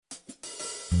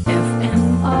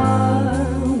FMR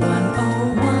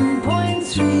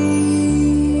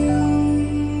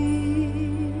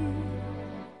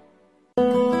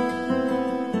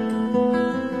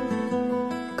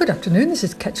 101.3. Good afternoon, this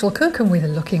is Ketchel Kirkham with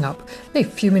Looking Up, a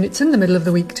few minutes in the middle of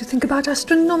the week to think about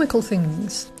astronomical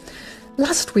things.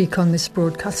 Last week on this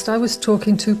broadcast I was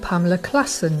talking to Pamela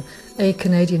Klassen, a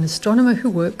Canadian astronomer who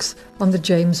works on the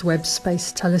James Webb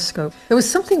Space Telescope. There was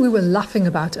something we were laughing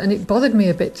about and it bothered me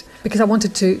a bit because I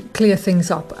wanted to clear things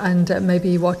up and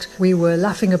maybe what we were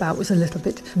laughing about was a little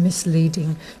bit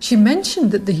misleading. She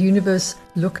mentioned that the universe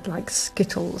looked like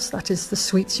Skittles, that is the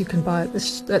sweets you can buy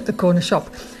at the corner shop.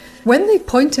 When they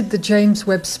pointed the James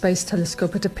Webb Space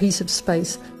Telescope at a piece of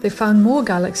space, they found more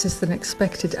galaxies than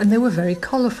expected and they were very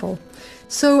colourful.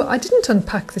 So I didn't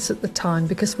unpack this at the time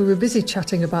because we were busy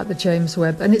chatting about the James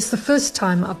Webb, and it's the first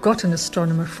time I've got an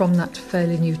astronomer from that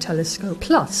fairly new telescope.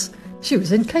 Plus, she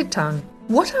was in Cape Town.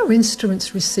 What our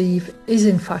instruments receive is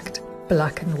in fact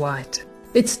black and white.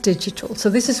 It's digital. So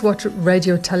this is what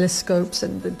radio telescopes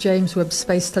and the James Webb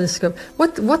Space Telescope,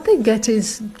 what they get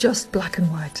is just black and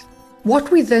white.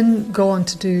 What we then go on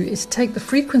to do is take the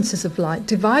frequencies of light,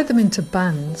 divide them into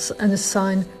bands and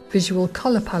assign visual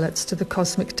colour palettes to the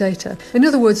cosmic data. In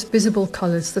other words, visible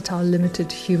colours that our limited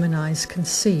human eyes can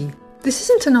see. This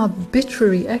isn't an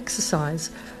arbitrary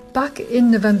exercise. Back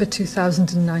in November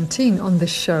 2019 on this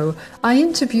show, I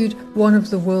interviewed one of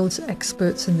the world's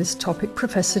experts in this topic,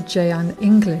 Professor Jeanne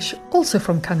English, also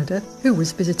from Canada, who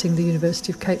was visiting the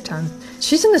University of Cape Town.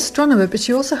 She's an astronomer, but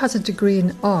she also has a degree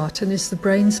in art and is the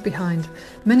brains behind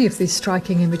many of these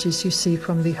striking images you see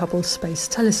from the Hubble Space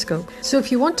Telescope. So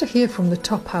if you want to hear from the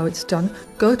top how it's done,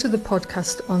 go to the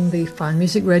podcast on the Fine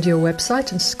Music Radio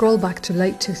website and scroll back to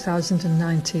late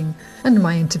 2019 and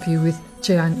my interview with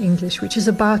Jeanne English, which is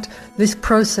about this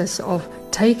process of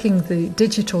taking the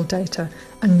digital data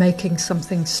and making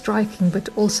something striking but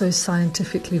also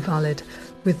scientifically valid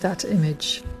with that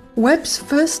image. Webb's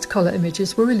first colour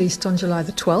images were released on July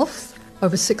the 12th,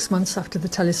 over 6 months after the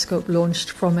telescope launched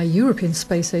from a European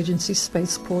Space Agency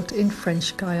spaceport in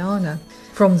French Guiana.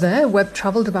 From there, Webb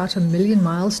travelled about 1 million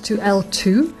miles to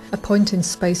L2, a point in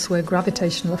space where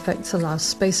gravitational effects allow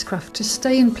spacecraft to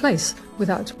stay in place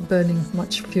without burning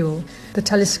much fuel. The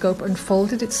telescope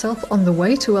unfolded itself on the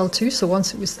way to L2, so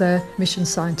once it was there, mission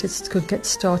scientists could get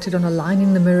started on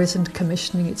aligning the mirrors and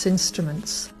commissioning its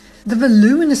instruments. The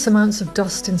voluminous amounts of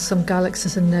dust in some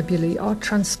galaxies and nebulae are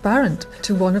transparent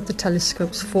to one of the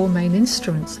telescope's 4 main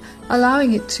instruments,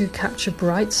 allowing it to capture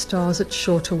bright stars at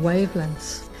shorter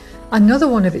wavelengths. Another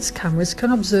one of its cameras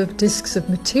can observe disks of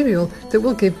material that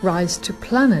will give rise to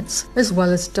planets, as well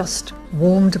as dust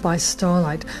warmed by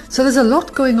starlight. So there's a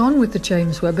lot going on with the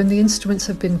James Webb, and the instruments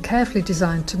have been carefully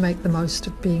designed to make the most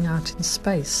of being out in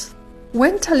space.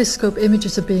 When telescope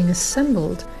images are being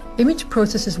assembled, image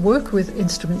processors work with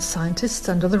instrument scientists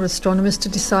and other astronomers to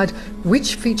decide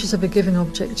which features of a given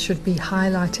object should be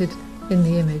highlighted in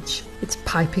the image. It's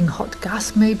piping hot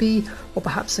gas maybe, or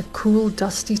perhaps a cool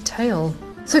dusty tail.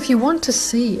 So if you want to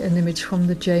see an image from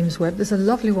the James Webb, there's a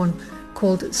lovely one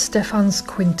called Stephan's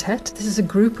Quintet. This is a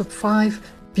group of 5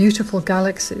 beautiful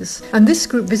galaxies, and this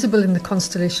group, visible in the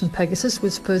constellation Pegasus,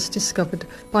 was first discovered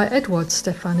by Edward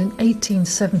Stephan in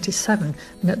 1877,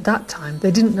 and at that time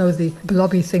they didn't know the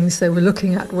blobby things they were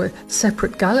looking at were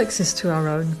separate galaxies to our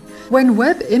own. When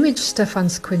Webb imaged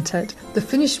Stephan's Quintet, the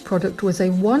finished product was a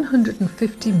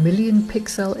 150 million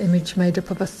pixel image made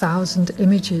up of 1,000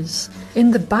 images.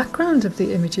 In the background of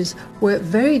the images were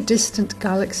very distant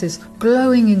galaxies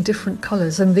glowing in different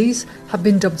colours, and these have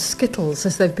been dubbed Skittles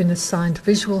as they've been assigned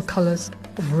visual colours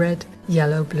of red,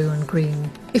 yellow, blue and green.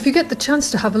 If you get the chance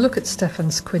to have a look at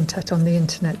Stephan's Quintet on the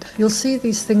internet, you'll see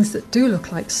these things that do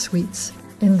look like sweets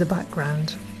in the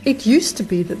background. It used to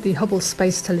be that the Hubble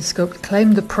Space Telescope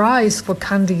claimed the prize for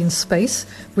candy in space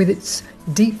with its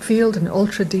deep field and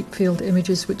ultra deep field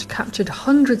images, which captured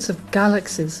hundreds of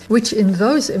galaxies, which in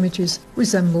those images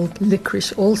resembled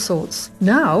licorice all sorts.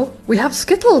 Now we have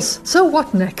Skittles. So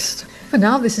what next? For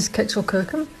now, this is Ketchel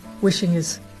Kirkham wishing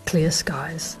us clear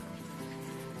skies.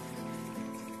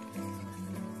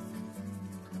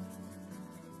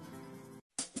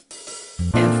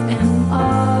 FMR